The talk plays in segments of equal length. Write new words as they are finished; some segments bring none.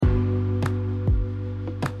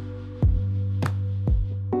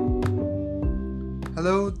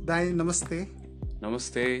Hello दाई नमस्ते।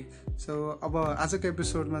 नमस्ते। सो अब आजको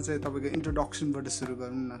एपिसोडमा चाहिँ तपाईँको इन्ट्रोडक्सनबाट सुरु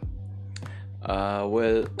गरौँ न।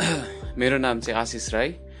 वेल मेरो नाम चाहिँ आशिष राई।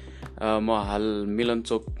 म हाल मिलन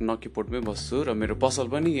चोक नक्कीपोर्टमै बस्छु र मेरो पसल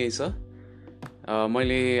पनि यही छ।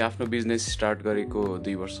 मैले आफ्नो बिजनेस स्टार्ट गरेको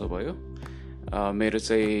 2 वर्ष भयो। मेरो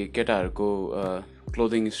चाहिँ केटाहरूको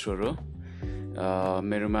क्लोदिङ स्टोर हो।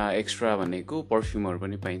 मेरोमा एक्स्ट्रा भनेको पर्फ्युमहरू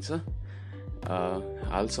पनि पाइन्छ।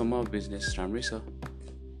 हालसम्म बिजनेस राम्रै छ।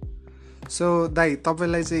 सो दाई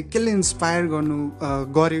तपाईँलाई चाहिँ केले इन्सपायर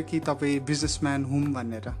गर्यो कि तपाईँ बिजनेसम्यान हुँ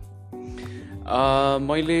भनेर?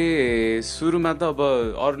 मैले सुरुमा त अब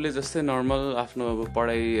अरूले जस्तै नर्मल आफ्नो अब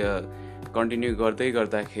पढाइ कन्टिन्यू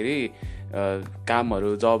गर्दाखेरि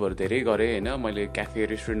कामहरू जबहरू धेरै गरेँ होइन। मैले क्याफे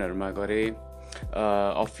रेस्टुरेन्टहरूमा गरेँ,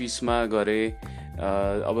 अफिसमा गरेँ।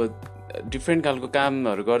 अब डिफ्रेन्ट खालको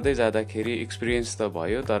कामहरू गर्दै जाँदाखेरि एक्सपिरियन्स त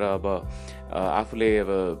भयो, तर अब आफूले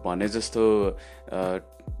अब भने जस्तो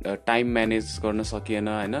टाइम म्यानेज गर्न सकिएन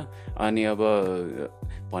होइन। अनि अब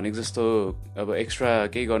भनेको जस्तो अब एक्स्ट्रा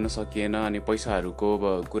केही गर्न सकिएन। अनि पैसाहरूको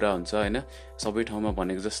अब कुरा हुन्छ होइन। सबै ठाउँमा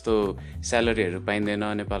भनेको जस्तो स्यालेरीहरू पाइँदैन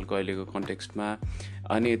नेपालको अहिलेको कन्टेक्स्टमा।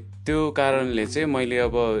 अनि त्यो कारणले चाहिँ मैले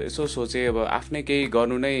अब यसो सोचेँ अब आफ्नै केही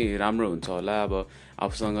गर्नु नै राम्रो हुन्छ होला। अब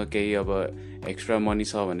आफूसँग केही अब एक्स्ट्रा मनी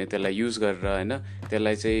छ भने त्यसलाई युज गरेर होइन,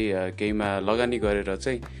 त्यसलाई चाहिँ केहीमा लगानी गरेर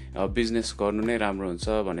चाहिँ बिजनेस गर्नु नै राम्रो हुन्छ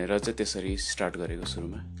भनेर चाहिँ त्यसरी स्टार्ट गरेको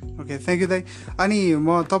सुरुमा। ओके, थ्याङ्क यू दाई। अनि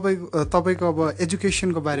म तपाईँको अब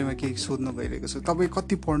एजुकेसनको बारेमा केही सोध्नु भइरहेको छु। तपाईँ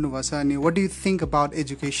कति पढ्नुभएको छ अनि what do you think about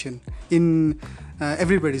education in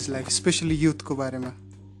everybody's life, specially युथको बारेमा?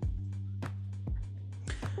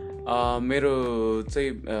 मेरो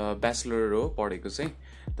चाहिँ ब्याचलर हो पढेको चाहिँ,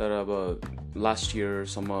 तर अब लास्ट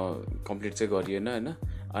इयरसम्म कम्प्लिट चाहिँ गरिएन होइन।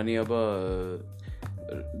 अनि अब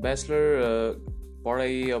ब्याचलर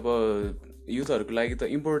पढाइ अब युथहरूको लागि त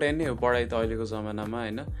इम्पोर्टेन्ट नै हो पढाइ त अहिलेको जमानामा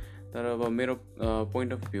होइन। तर अब मेरो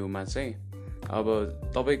पोइन्ट अफ भ्यूमा चाहिँ अब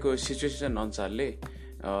तपाईँको सिचुएसन अनुसारले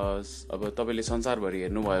अब तपाईँले संसारभरि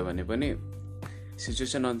हेर्नुभयो भने पनि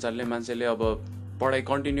सिचुएसन अनुसारले मान्छेले अब पढाइ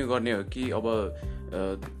कन्टिन्यू गर्ने हो कि अब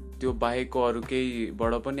त्यो बाहेकको अरू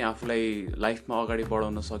केहीबाट पनि आफूलाई लाइफमा अगाडि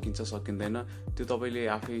बढाउन सकिन्छ सकिँदैन, त्यो तपाईँले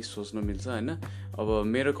आफै सोच्नु मिल्छ होइन। अब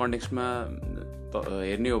मेरो कन्टेक्स्टमा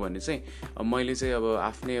हेर्ने हो भने चाहिँ मैले चाहिँ अब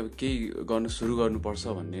आफ्नै अब केही गर्न सुरु गर्नुपर्छ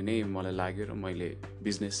भन्ने नै मलाई लाग्यो र मैले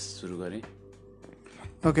बिजनेस सुरु गरेँ।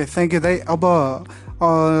 ओके, थ्याङ्क यू दाई। अब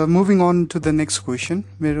moving on to the next question.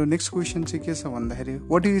 मेरो नेक्स्ट क्वेसन चाहिँ के छ भन्दाखेरि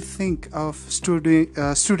what do you think of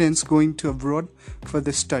students going to abroad for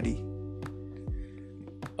the study?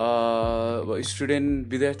 Student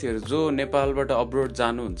विद्यार्थीहरू जो नेपालबाट अब्रोड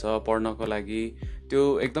जानुहुन्छ पढ्नको लागि त्यो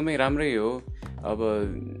एकदमै राम्रै हो। अब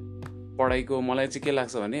पढाइको मलाई चाहिँ के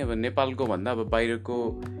लाग्छ भने अब नेपालको भन्दा अब बाहिरको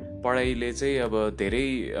पढाइले चाहिँ अब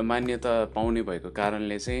धेरै मान्यता पाउने भएको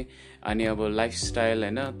कारणले चाहिँ अनि अब लाइफस्टाइल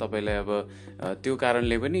होइन तपाईँलाई अब त्यो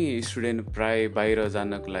कारणले पनि स्टुडेन्ट प्राय बाहिर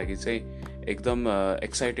जानको लागि चाहिँ एकदम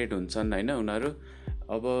एक्साइटेड हुन्छन् होइन उनीहरू।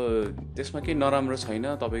 अब त्यसमा केही नराम्रो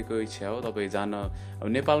छैन, तपाईँको इच्छा हो तपाईँ जान। अब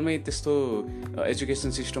नेपालमै त्यस्तो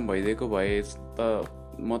एजुकेसन सिस्टम भइदिएको भए त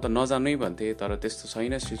म त नजानै भन्थेँ, तर त्यस्तो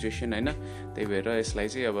छैन सिचुएसन होइन। त्यही भएर यसलाई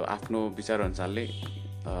चाहिँ अब आफ्नो विचार अनुसारले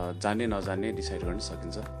जाने नजाने डिसाइड गर्न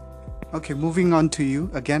सकिन्छ। Okay, moving on to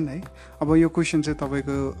you again है। अब यो क्वेसन चाहिँ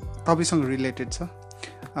तपाईँसँग रिलेटेड छ।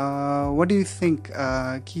 वाट डु यु थिङ्क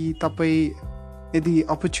कि तपाईँ यदि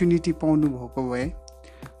अपर्च्युनिटी पाउनु भएको भए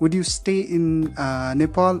would you stay in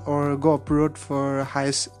Nepal or go abroad for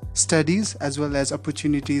higher studies as well as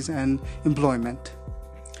opportunities and employment?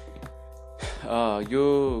 यो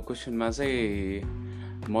क्वेसनमा चाहिँ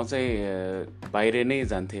म चाहिँ बाहिर नै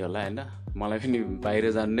जान्थेँ होला होइन। मलाई पनि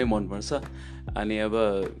बाहिर जानु नै मनपर्छ। अनि अब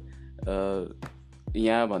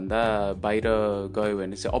यहाँभन्दा बाहिर गयो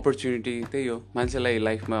भने चाहिँ अपर्च्युनिटी त्यही हो, मान्छेलाई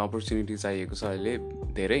लाइफमा अपर्च्युनिटी चाहिएको छ अहिले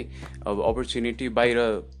धेरै। अब अपर्च्युनिटी बाहिर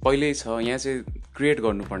पहिल्यै छ, यहाँ चाहिँ क्रिएट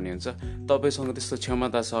गर्नुपर्ने हुन्छ। तपाईँसँग त्यस्तो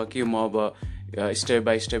क्षमता छ कि म अब स्टेप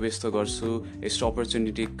बाई स्टेप यस्तो गर्छु, यस्तो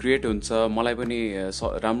अपर्च्युनिटी क्रिएट हुन्छ, मलाई पनि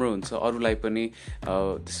राम्रो हुन्छ, अरूलाई पनि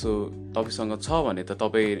त्यस्तो तपाईँसँग छ भने त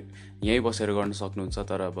तपाईँ यहीँ बसेर गर्न सक्नुहुन्छ।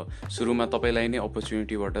 तर अब सुरुमा तपाईँलाई नै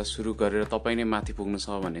अपर्च्युनिटीबाट सुरु गरेर तपाईँ नै माथि पुग्नु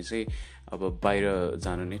छ भने चाहिँ अब बाहिर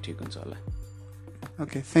जानु नै ठिक हुन्छ होला।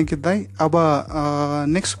 ओके, थ्याङ्क यू दाई। अब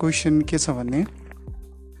नेक्स्ट क्वेसन के छ भने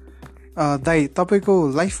दाई तपाईँको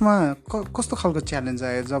लाइफमा कस्तो खालको च्यालेन्ज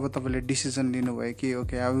आयो जब तपाईँले डिसिजन लिनुभयो कि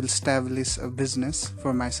okay I will establish a business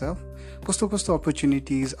for myself? कस्तो कस्तो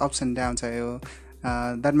अपर्च्युनिटिज अप्स एन्ड डाउन्स आयो?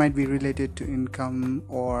 That might be related to income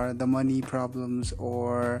or the money problems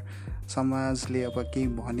ओर समाजले अब केही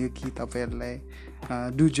भन्यो कि तपाईँहरूलाई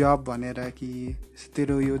डु जब भनेर कि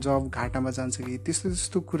तेरो यो जब घाटामा जान्छ कि त्यस्तो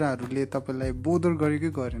त्यस्तो कुराहरूले तपाईँलाई बोदर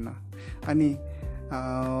गरेकै गरेन अनि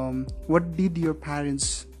what did your parents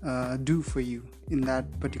do for you in that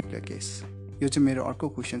particular case यो चाहिँ मेरो अर्को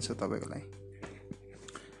क्वेसन छ तपाईँको लागि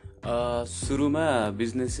सुरुमा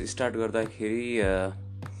बिजनेस स्टार्ट गर्दाखेरि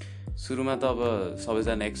सुरुमा त अब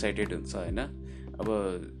सबैजना एक्साइटेड हुन्छ होइन अब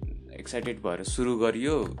एक्साइटेड भएर सुरु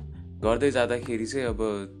गरियो गर्दै जाँदाखेरि चाहिँ अब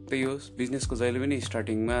त्यही हो बिजनेसको जहिले पनि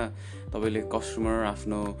स्टार्टिङमा तपाईँले कस्टमर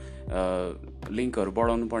आफ्नो लिङ्कहरू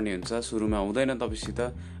बढाउनु पर्ने हुन्छ सुरुमा हुँदैन तपाईँसित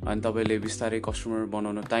अनि तपाईँले बिस्तारै कस्टमर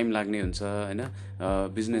बनाउन टाइम लाग्ने हुन्छ होइन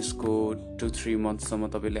बिजनेसको 2-3 मन्थसम्म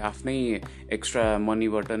तपाईँले आफ्नै एक्स्ट्रा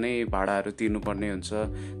मनीबाट नै भाडाहरू तिर्नुपर्ने हुन्छ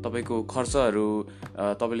तपाईँको खर्चहरू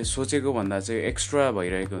तपाईँले सोचेको भन्दा चाहिँ एक्स्ट्रा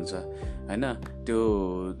भइरहेको हुन्छ होइन त्यो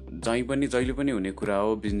जहिले पनि हुने कुरा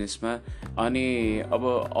हो बिजनेसमा अनि अब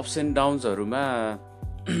अप्स एन्ड डाउन्सहरूमा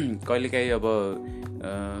कहिलेकाहीँ अब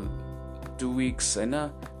 2 weeks होइन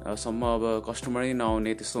सम्म अब कस्टमरै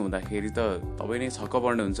नआउने त्यस्तो हुँदाखेरि त तपाईँ नै छक्क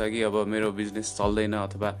पर्नुहुन्छ कि अब मेरो बिजनेस चल्दैन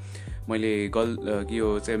अथवा मैले यो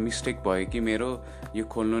चाहिँ मिस्टेक भयो कि मेरो यो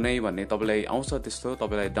खोल्नु नै भन्ने तपाईँलाई आउँछ त्यस्तो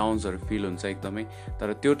तपाईँलाई डाउन्सहरू फिल हुन्छ एकदमै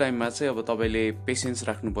तर त्यो टाइममा चाहिँ अब तपाईँले पेसेन्स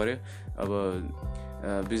राख्नु पर्यो अब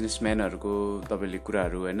बिजनेसम्यानहरूको तपाईँले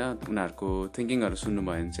कुराहरू होइन उनीहरूको थिङ्किङहरू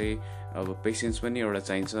सुन्नुभयो भने चाहिँ अब पेसेन्स पनि एउटा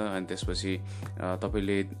चाहिन्छ अनि त्यसपछि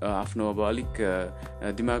तपाईँले आफ्नो अब अलिक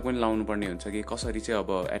दिमाग पनि लाउनु पर्ने हुन्छ कि कसरी चाहिँ अब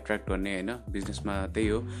एट्र्याक्ट गर्ने होइन बिजनेसमा त्यही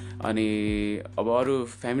हो अनि अब अरू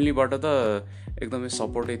फ्यामिलीबाट त एकदमै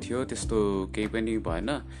सपोर्टै थियो त्यस्तो केही पनि भएन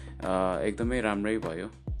एकदमै राम्रै भयो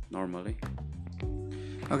नर्मलै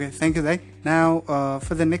Okay, thank you, Dai. Now,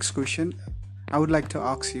 for the next question, I would like to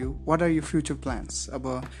ask you, what are your future plans?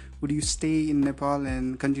 Would you stay in Nepal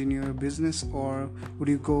and continue your business, or would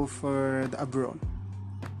you go for the abroad?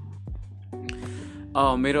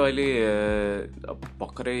 मेरो अहिले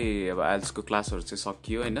भर्खरै अब आइल्सको क्लासहरू चाहिँ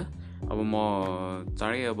सकियो होइन अब म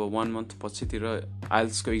चाँडै अब 1 month पछितिर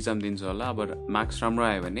आइल्सको इक्जाम दिन्छु होला अब मार्क्स राम्रो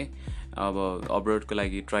आयो भने अब अब्रोडको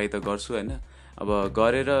लागि ट्राई त गर्छु होइन अब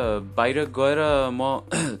गरेर बाहिर गएर म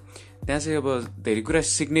त्यहाँ चाहिँ अब धेरै कुरा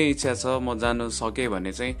सिक्ने इच्छा छ म जानु सकेँ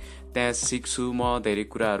भने चाहिँ त्यहाँ सिक्छु म धेरै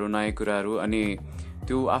कुराहरू नयाँ कुराहरू अनि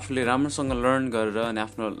त्यो आफूले राम्रोसँग लर्न गरेर अनि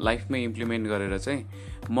आफ्नो लाइफमै इम्प्लिमेन्ट गरेर चाहिँ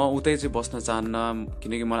म उतै चाहिँ बस्न चाहन्न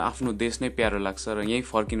किनकि मलाई आफ्नो देश नै प्यारो लाग्छ र यहीँ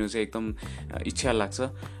फर्किनु चाहिँ एकदम इच्छा लाग्छ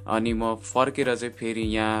अनि म फर्केर चाहिँ फेरि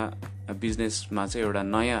यहाँ बिजनेसमा चाहिँ एउटा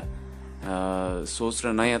नयाँ सोच र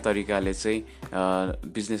नयाँ तरिकाले चाहिँ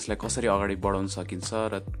बिजनेसलाई कसरी अगाडि बढाउन सकिन्छ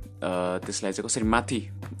र त्यसलाई चाहिँ कसरी माथि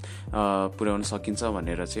पुर्याउन सकिन्छ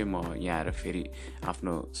भनेर चाहिँ म यहाँ आएर फेरि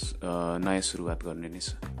आफ्नो नयाँ सुरुवात गर्ने नै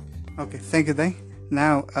छु ओके थ्याङ्क यू दाइ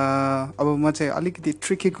नाउ अब म चाहिँ अलिकति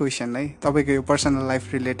ट्रिकी क्वेसन है तपाईँको यो पर्सनल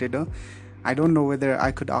लाइफ रिलेटेड हो I don't know whether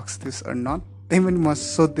I could ask this or not त्यही पनि म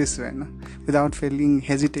सोध्दैछु होइन विदाउट फिलिङ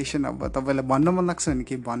हेजिटेसन अब तपाईँलाई भन्न मन लाग्छ भने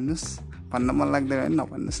के भन्नुहोस् भन्न मन लाग्दैन भने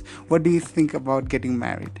नभन्नुहोस् what do you think about getting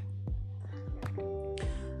married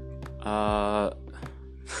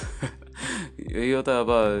यो त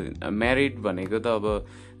अब म्यारिड भनेको त अब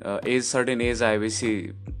सर्टेन एज आएपछि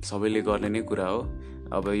सबैले गर्ने नै कुरा हो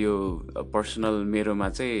अब यो पर्सनल मेरोमा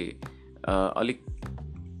चाहिँ अलिक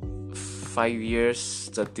 5 years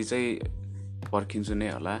जति चाहिँ पर्खिन्छु नै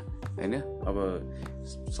होला होइन अब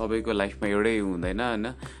सबैको लाइफमा एउटै हुँदैन होइन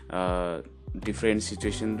डिफ्रेन्ट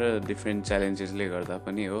सिचुएसन र डिफ्रेन्ट च्यालेन्जेसले गर्दा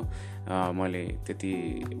पनि हो मैले त्यति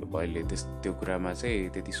अहिले त्यो कुरामा चाहिँ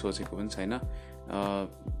त्यति सोचेको पनि छैन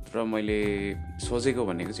र मैले सोचेको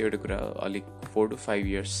भनेको चाहिँ एउटा कुरा अलिक 4 to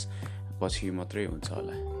 5 years पछि मात्रै हुन्छ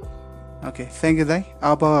होला ओके थ्याङ्क यू दाइ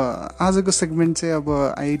अब आजको सेगमेन्ट चाहिँ अब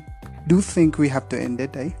I do think we have to end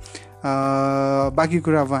it है बाँकी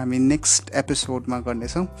कुरा अब हामी नेक्स्ट एपिसोडमा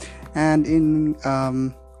गर्नेछौँ एन्ड इन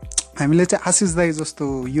हामीले चाहिँ आशिष दाइ जस्तो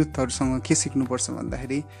युथहरूसँग के सिक्नुपर्छ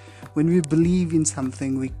भन्दाखेरि when we believe in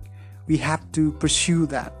something we have to pursue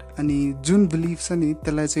that अनि जुन बिलिभ छ नि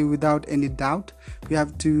त्यसलाई चाहिँ without any doubt we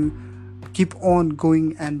have to keep on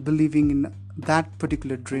going and believing in that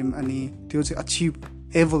particular dream अनि त्यो चाहिँ अचिभ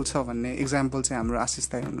एबल छ भन्ने इक्जाम्पल चाहिँ हाम्रो आशिष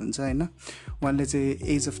दाइ हुनुहुन्छ होइन उहाँले चाहिँ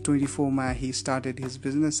age of 24मा he started his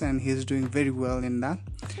business and he is doing very well in that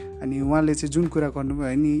अनि उहाँले चाहिँ जुन कुरा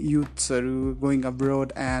गर्नुभयो नि युथ्सहरू going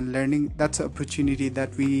abroad and learning that's opportunity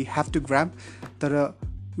that we have to ग्राब तर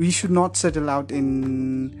we should not settle out in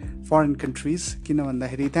foreign countries किन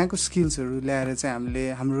भन्दाखेरि त्यहाँको स्किल्सहरू ल्याएर चाहिँ हामीले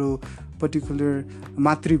हाम्रो पर्टिकुलर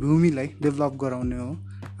मातृभूमिलाई डेभलप गराउने हो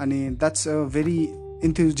अनि that's a very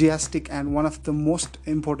enthusiastic and one of the most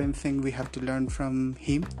important thing we have to learn from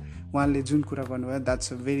him उहाँले जुन कुरा गर्नुभयो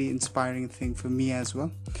that's a very inspiring thing for me as well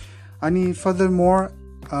अनि furthermore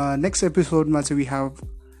next episode मा चाहिँ we have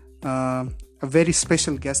a very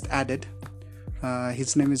special guest added.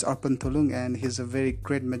 His name is Arpan Tholung, and he's a very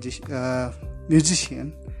great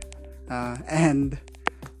musician. And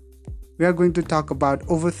we are going to talk about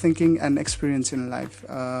overthinking and experience in life.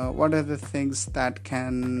 What are the things that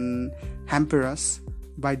can hamper us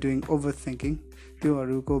by doing overthinking?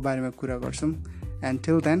 त्योहरुको बारेमा कुरा गर्छौं. And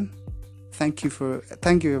till then, thank you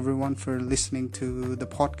everyone for listening to the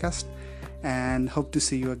podcast, and hope to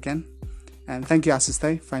see you again. And thank you Ashish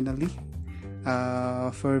Dai, finally,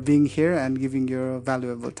 for being here and giving your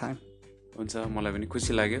valuable time. हुन्छ, मलाई पनि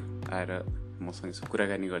खुसी लाग्यो आएर मसँग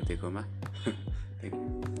कुराकानी गर्दिएकोमा.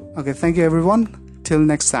 Okay, thank you everyone. Till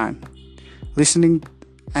next time, listening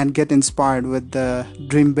and get inspired with the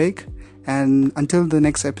Dream Big. And until the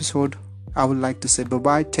next episode, I would like to say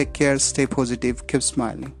bye-bye. Take care, stay positive, keep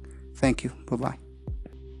smiling. Thank you. Bye-bye.